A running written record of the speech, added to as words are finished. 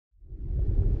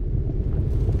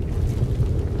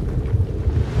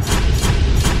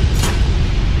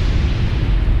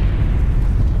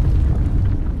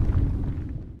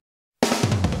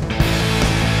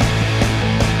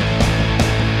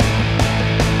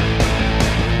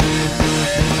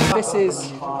this is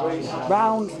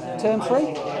turn 3?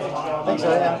 I think so,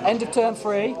 yeah. End of turn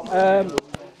 3.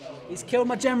 He's killed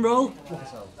my general.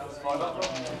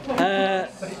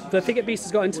 The Thicket Beast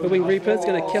has got into the Winged Reaper, it's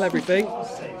going to kill everything.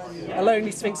 A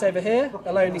lonely Sphinx over here,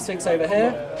 a lonely Sphinx over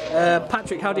here.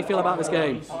 Patrick, how do you feel about this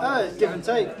game? Give and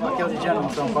take. I killed your general,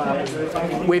 so I'm quite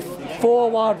happy. With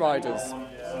 4 Wild Riders.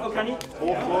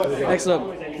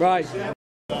 Excellent. Right.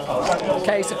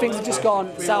 Okay, so things have just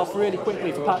gone south really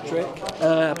quickly for Patrick.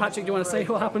 Patrick, do you want to say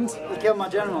what happened? He killed my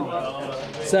general.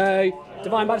 So,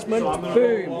 Divine Banishment,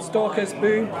 boom. Stalkers,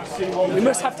 boom. We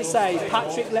must have to say,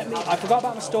 Patrick let me... I forgot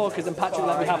about the Stalkers and Patrick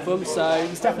let me have them, so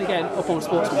he's definitely getting up on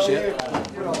sportsmanship.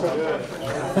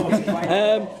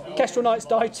 Kestrel Knights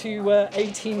died to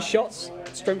 18 shots,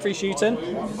 strength 3 shooting.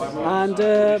 And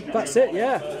that's it,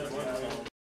 yeah.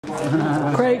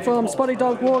 Craig from Spotty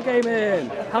Dog Wargaming.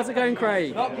 How's it going,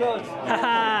 Craig? Not good.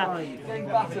 Haha.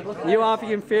 You are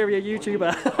the inferior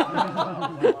YouTuber.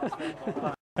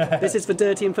 This is the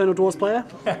Dirty Infernal Dwarves player.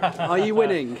 Are you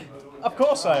winning? Of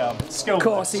course I am. Skill. Of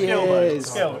course he is.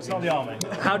 Skill, it's not the army.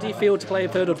 How do you feel to play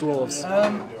Infernal Dwarves?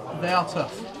 They are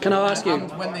tough. Can I ask you?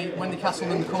 And when they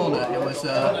castled in the corner, it was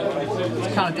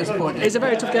kind of disappointing. It's a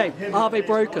very tough game. Are they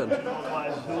broken?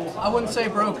 I wouldn't say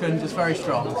broken, just very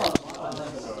strong.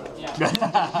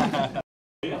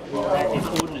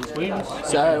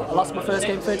 So, I lost my first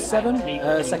game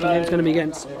 37. Second game is going to be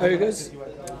against Ogres.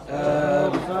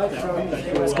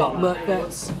 He's got Merc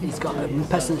Vets, he's got a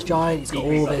Pestilence Giant, he's got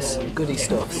all this goody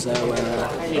stuff. So,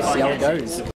 let's see how it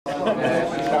goes.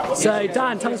 So,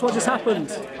 Dan, tell us what just happened.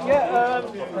 Yeah,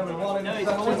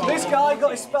 this guy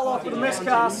got his spell off with a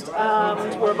miscast,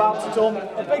 and we're about to dump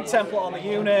a big template on the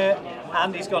unit,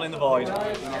 and he's gone in the void.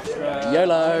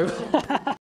 YOLO!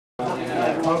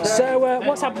 So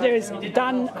what's happened here is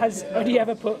Dan has only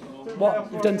ever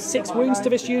we've done 6 wounds to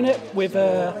this unit with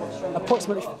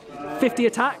approximately 50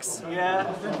 attacks. Yeah,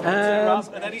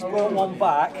 and then he's brought one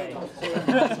back.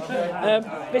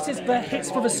 This is the hits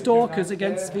for the Stalkers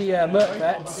against the Merc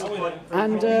Vets.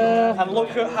 And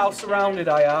look at how surrounded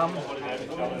I am.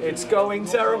 It's going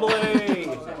terribly.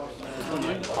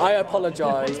 I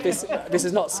apologise. This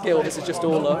is not skill. This is just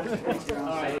all luck.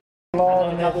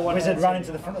 And the wizard ran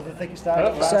into the front of the thicket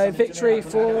stag. So victory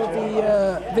for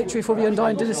the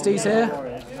Undying Dynasties here.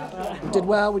 We did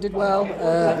well.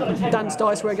 Dan's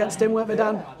dice were against him, weren't they,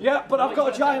 Dan? Yeah, but I've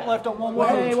got a giant left on 1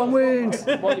 wound. Hey, 1 wound.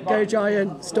 Go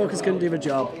Giant. Stalkers couldn't do the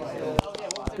job.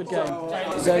 Good game.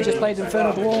 So just played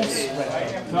Infernal Dwarves.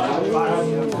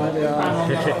 There they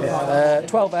are.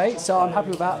 12-8, so I'm happy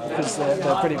with that because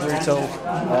they're pretty brutal.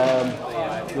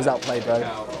 Was outplayed though.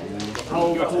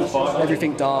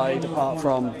 Everything died apart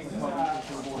from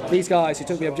these guys who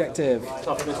took the objective.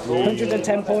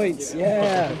 110 points,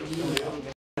 yeah.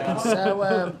 So,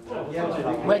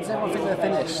 where does everyone think they're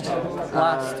finished?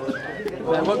 Last.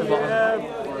 Won't be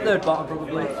bottom. Third bottom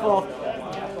probably. Fourth.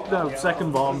 No,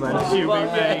 second bottom then. You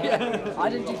beat me. I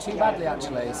didn't do too badly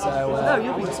actually, so no,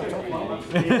 you beat me.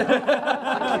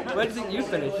 Where do you think you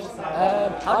finished?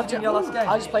 How did you win your last game?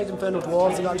 I just played Infernal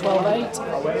Dwarves and got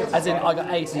 12-8. As in, I got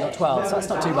 8 and you got 12, so that's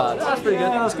not too bad. That's pretty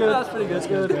good. That's good. That's pretty good. It's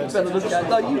good. Better than this guy.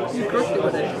 No, you crushed it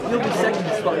with it. You'll be second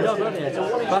to Spotty Dog, won't you?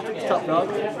 Patrick's top dog.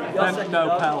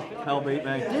 No, Pell beat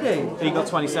me. Did he? He got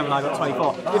 27, I got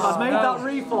 24. If I'd made that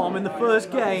reform in the first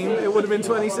game, it would have been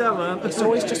 27. It's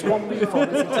always just one reform,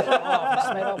 isn't it?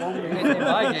 Just made that one reform. In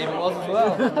my game it was as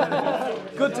well.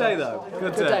 Good day though.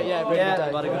 Good day. Yeah, really good day.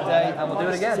 We've had a good day and we'll do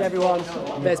it again. See everyone,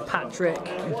 there's Patrick.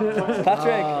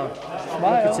 Patrick,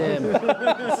 Look at him.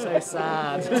 So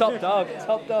sad. top dog.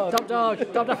 Top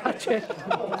dog, Patrick.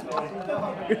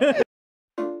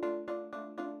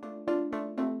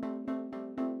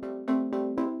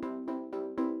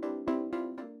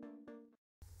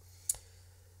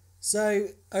 So,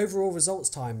 overall results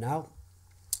time now.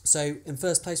 So, in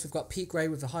first place, we've got Pete Gray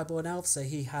with the Highborn Elf. So,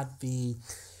 he had the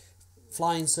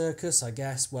Flying Circus, I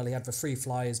guess. Well, he had the 3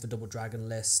 Flyers, the Double Dragon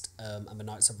list, and the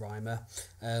Knights of Rhymer.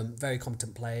 Very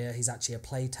competent player. He's actually a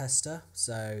play tester,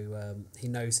 so he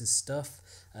knows his stuff.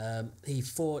 He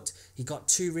got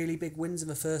 2 really big wins in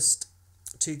the first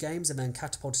 2 games and then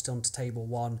catapulted onto table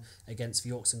 1 against the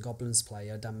Orcs and Goblins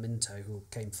player, Dan Minto, who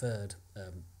came 3rd.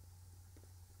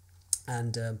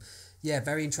 Yeah,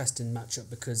 very interesting matchup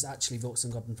because actually the Orcs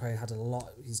and Goblin player had a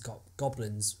lot. He's got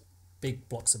goblins, big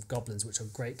blocks of goblins, which are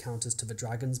great counters to the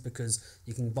dragons because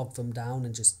you can bog them down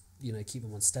and just keep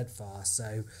them on steadfast.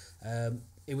 So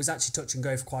it was actually touch and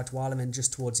go for quite a while, and then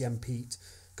just towards the end, Pete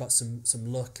got some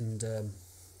luck and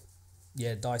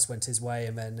dice went his way,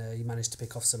 and then he managed to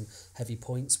pick off some heavy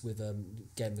points with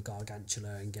getting the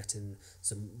Gargantula and getting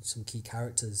some key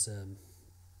characters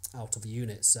out of a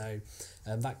unit. So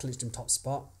that clinched him top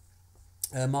spot.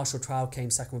 Marshall Trowell came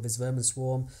second with his Vermin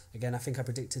Swarm. Again, I think I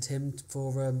predicted him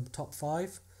for top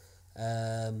 5.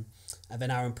 And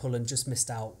then Aaron Pullen just missed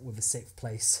out with the 6th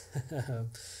place,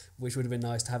 which would have been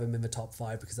nice to have him in the top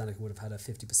 5, because then he would have had a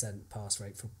 50% pass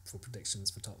rate for predictions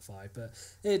for top 5. But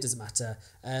it doesn't matter.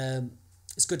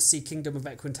 It's good to see Kingdom of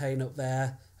Equintaine up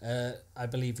there. I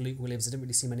believe Luke Williams, I didn't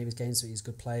really see many of his games, but he's a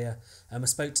good player. I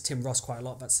spoke to Tim Ross quite a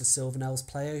lot. That's the Sylvanels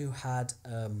player who had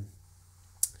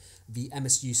the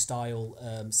MSU style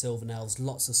Sylvanels,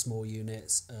 lots of small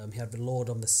units. He had the Lord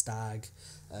on the Stag.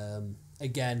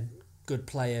 Again, good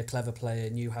player, clever player,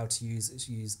 knew how to use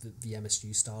the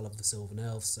MSU style of the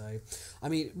Sylvanels. So, I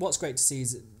mean, what's great to see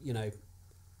is, you know,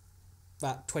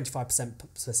 that 25%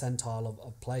 percentile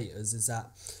of players is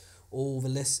that all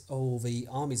the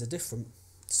armies are different.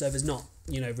 So there's not,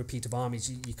 you know, repeat of armies.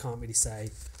 You can't really say,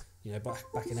 you know,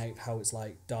 backing out how it's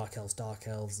like Dark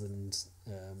Elves, and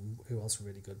who else were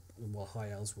really good? Well, High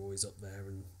Elves were always up there,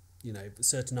 and, you know,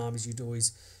 certain armies you'd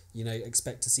always, you know,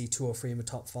 expect to see 2 or 3 in the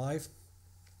top 5.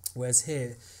 Whereas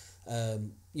here,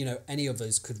 you know, any of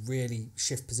those could really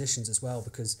shift positions as well,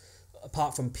 because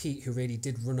apart from Pete, who really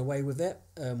did run away with it,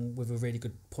 with a really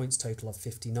good points total of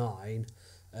 59,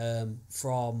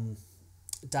 from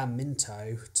Dan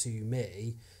Minto to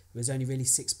me, there's only really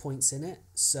 6 points in it.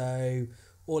 So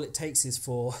all it takes is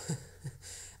for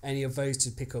any of those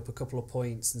to pick up a couple of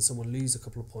points and someone lose a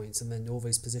couple of points, and then all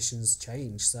those positions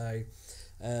change. So,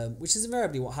 which is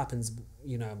invariably what happens,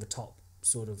 you know, in the top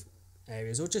sort of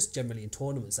areas, or just generally in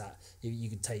tournaments, that you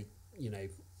could take, you know,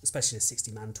 especially a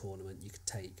 60-man tournament, you could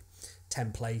take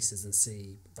 10 places and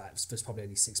see that there's probably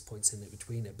only 6 points in it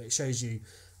between it. But it shows you,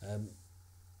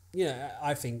 you know,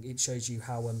 I think it shows you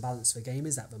how unbalanced the game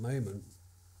is at the moment,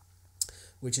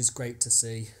 which is great to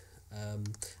see.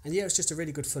 And yeah, it's just a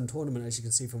really good fun tournament, as you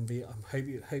can see from the. I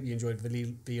hope you enjoyed the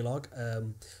vlog.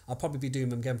 I'll probably be doing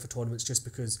them again for tournaments, just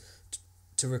because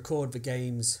to record the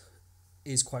games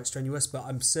is quite strenuous. But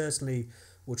I'm certainly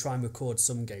will try and record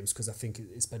some games, because I think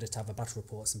it's better to have a battle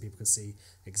report so people can see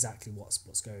exactly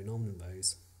what's going on in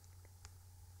those.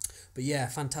 But yeah,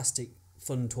 fantastic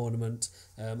fun tournament.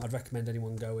 I'd recommend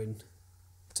anyone going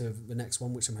to the next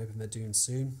one, which I'm hoping they're doing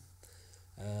soon.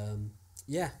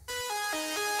 Yeah.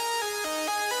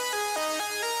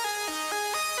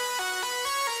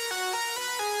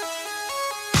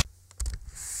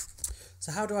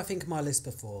 So how do I think my list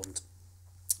performed?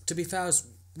 To be fair, I was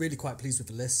really quite pleased with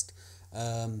the list.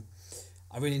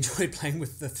 I really enjoyed playing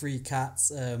with the 3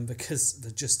 cats, because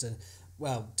they're just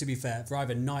well, to be fair, they're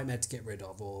either a nightmare to get rid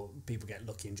of, or people get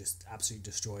lucky and just absolutely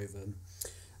destroy them.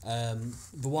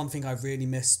 The one thing I really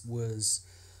missed was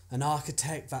an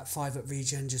Architect. That 5-up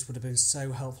regen just would have been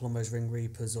so helpful on those Ring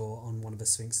Reapers or on one of the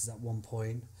Sphinxes at one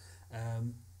point.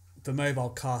 The Mobile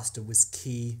Caster was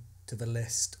key to the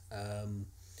list.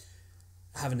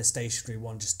 Having a stationary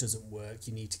one just doesn't work.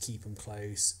 You need to keep them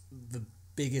close. The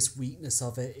biggest weakness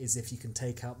of it is if you can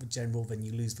take out the general, then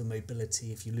you lose the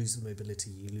mobility. If you lose the mobility,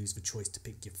 you lose the choice to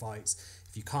pick your fights.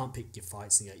 If you can't pick your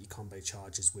fights and get your combo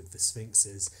charges with the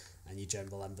Sphinxes and your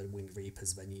general and the Winged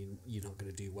Reapers, then you're not going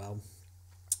to do well.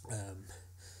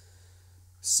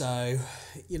 So,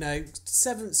 you know,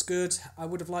 7th's good. I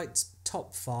would have liked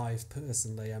top 5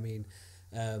 personally. I mean,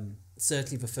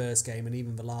 certainly the first game and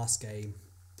even the last game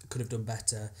could have done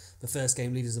better. The first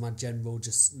game, Leaders of my General,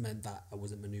 just meant that I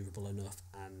wasn't manoeuvrable enough,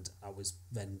 and I was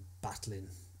then battling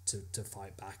to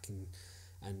fight back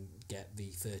and get the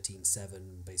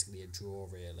 13-7, basically a draw,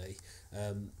 really.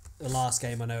 The last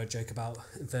game, I know I joke about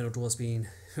Infernal Dwarves being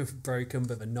broken,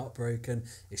 but they're not broken.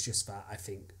 It's just that I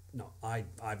think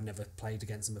I've never played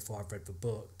against them before. I've read the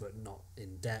book, but not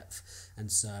in depth,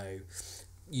 and so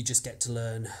you just get to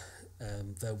learn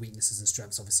their weaknesses and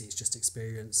strengths. Obviously, it's just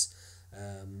experience.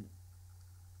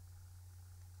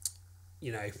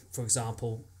 You know, for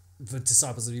example, the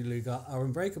Disciples of Uluga are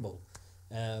unbreakable,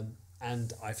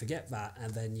 and I forget that,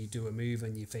 and then you do a move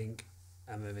and you think,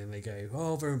 and then they go,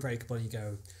 oh, they're unbreakable, and you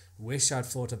go, wish I'd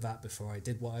thought of that before I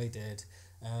did what I did.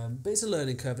 But it's a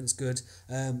learning curve, and it's good.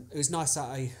 It was nice that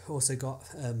I also got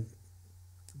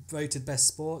voted best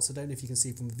sports. I don't know if you can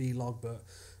see from the vlog, but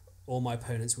all my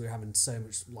opponents were having so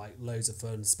much, like, loads of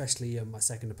fun, especially my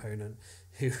second opponent,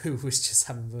 who was just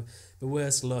having the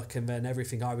worst luck, and then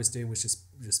everything I was doing was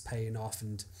just paying off.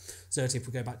 And certainly if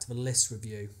we go back to the list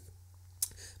review,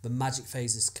 the magic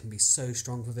phases can be so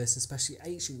strong for this, especially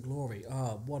Ancient Glory.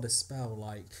 Oh, what a spell.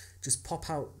 Like, just pop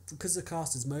out, because the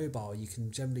caster's mobile, you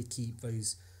can generally keep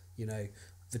those, you know,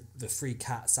 the 3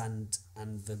 cats and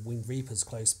the Winged Reapers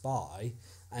close by,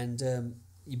 and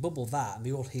you bubble that and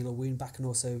they all heal a wound back, and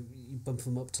also you bump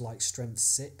them up to like strength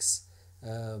 6,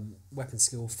 weapon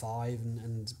skill 5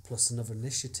 and plus another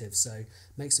initiative, so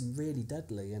makes them really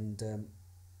deadly. And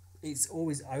I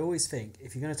always think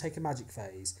if you're going to take a magic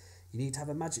phase, you need to have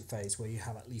a magic phase where you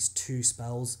have at least 2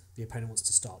 spells the opponent wants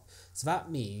to stop. So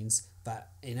that means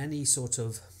that in any sort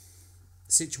of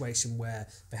situation where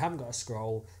they haven't got a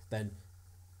scroll, then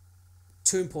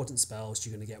 2 important spells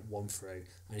you're going to get 1 through,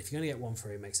 and if you're going to get 1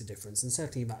 through, it makes a difference. And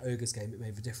certainly in that Ogre's game it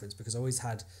made a difference, because I always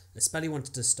had a spell he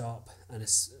wanted to stop and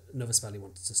another spell he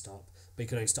wanted to stop, but he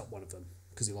could only stop one of them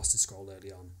because he lost his scroll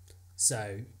early on.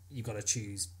 So you've got to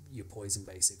choose your poison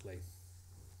basically.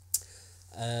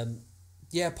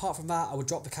 Yeah, apart from that, I would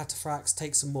drop the Cataphracts,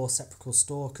 take some more Sepulchral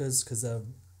Stalkers because they're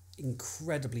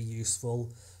incredibly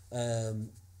useful,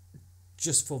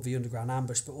 just for the underground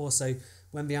ambush, but also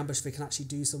when the ambush they can actually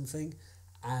do something.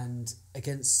 And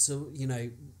against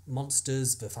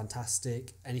monsters, they're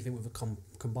fantastic. Anything with a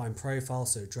combined profile,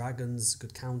 so dragons,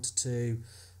 good counter to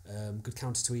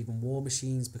even war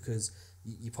machines, because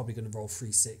you're probably going to roll 3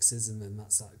 6s and then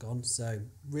that's that gone. So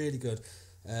really good.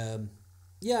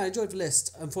 Yeah, I enjoyed the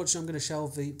list. Unfortunately, I'm going to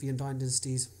shelve the Undying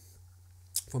Dynasties.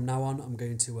 From now on, I'm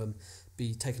going to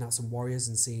be taking out some warriors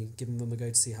and giving them a go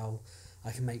to see how I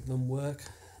can make them work,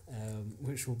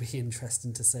 which will be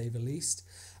interesting to say the least.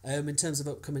 In terms of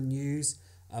upcoming news,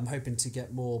 I'm hoping to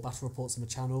get more battle reports on the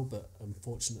channel, but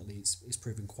unfortunately it's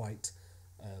proven quite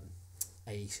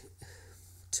a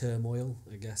turmoil,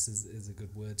 I guess is a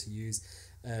good word to use,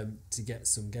 to get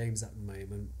some games at the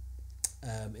moment.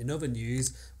 In other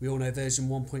news, we all know version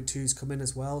 1.2 is coming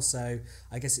as well, so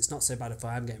I guess it's not so bad if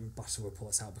I am getting battle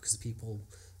reports out, because people,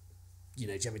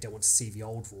 generally don't want to see the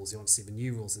old rules, they want to see the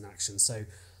new rules in action. So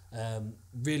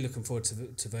really looking forward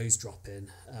to those dropping,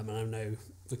 and I know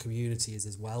the community is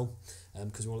as well,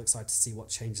 because we're all excited to see what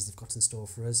changes they've got in store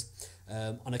for us.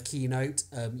 On a key note,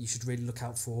 you should really look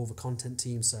out for all the content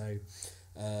teams. So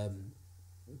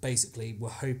basically we're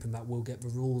hoping that we'll get the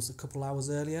rules a couple hours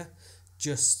earlier.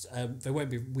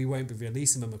 We won't be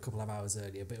releasing them a couple of hours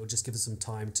earlier, but it'll just give us some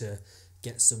time to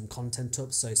get some content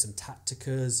up. So some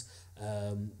tacticas,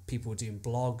 people are doing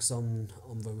blogs on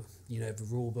the the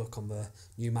rule book, on the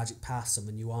new Magic Pass, on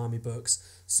the new army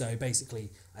books. So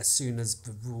basically, as soon as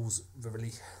the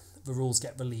rules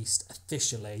get released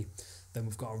officially, then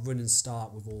we've got a running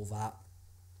start with all that,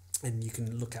 and you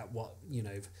can look at what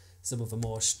some of the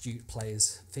more astute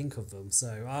players think of them.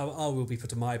 So I will be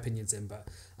putting my opinions in, but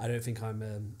I don't think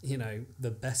I'm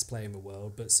the best player in the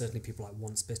world, but certainly people like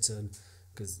Once Bitten,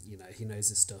 because he knows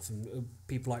his stuff, and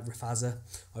people like Rafaza.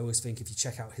 I always think if you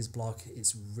check out his blog,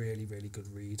 it's really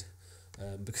good read,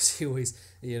 because he always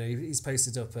he's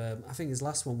posted up I think his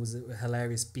last one was a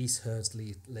hilarious Beast Herds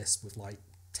list with like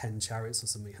 10 chariots or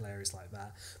something hilarious like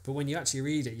that, but when you actually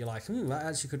read it, you're like, that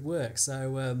actually could work.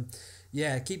 So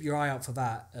yeah, keep your eye out for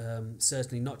that.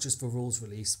 Certainly not just for rules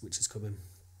release, which is coming,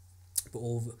 but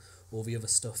all the other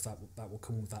stuff that will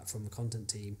come with that from the content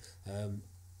team,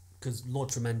 because Lord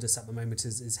Tremendous at the moment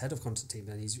is head of content team,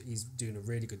 and he's doing a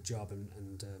really good job,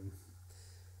 and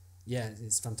yeah,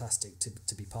 it's fantastic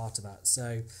to be part of that.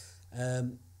 So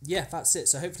yeah, that's it.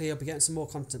 So hopefully I'll be getting some more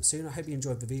content soon. I hope you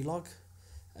enjoyed the vlog.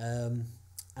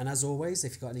 And as always,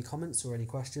 if you've got any comments or any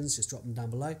questions, just drop them down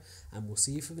below, and we'll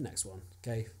see you for the next one.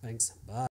 Okay, thanks. Bye.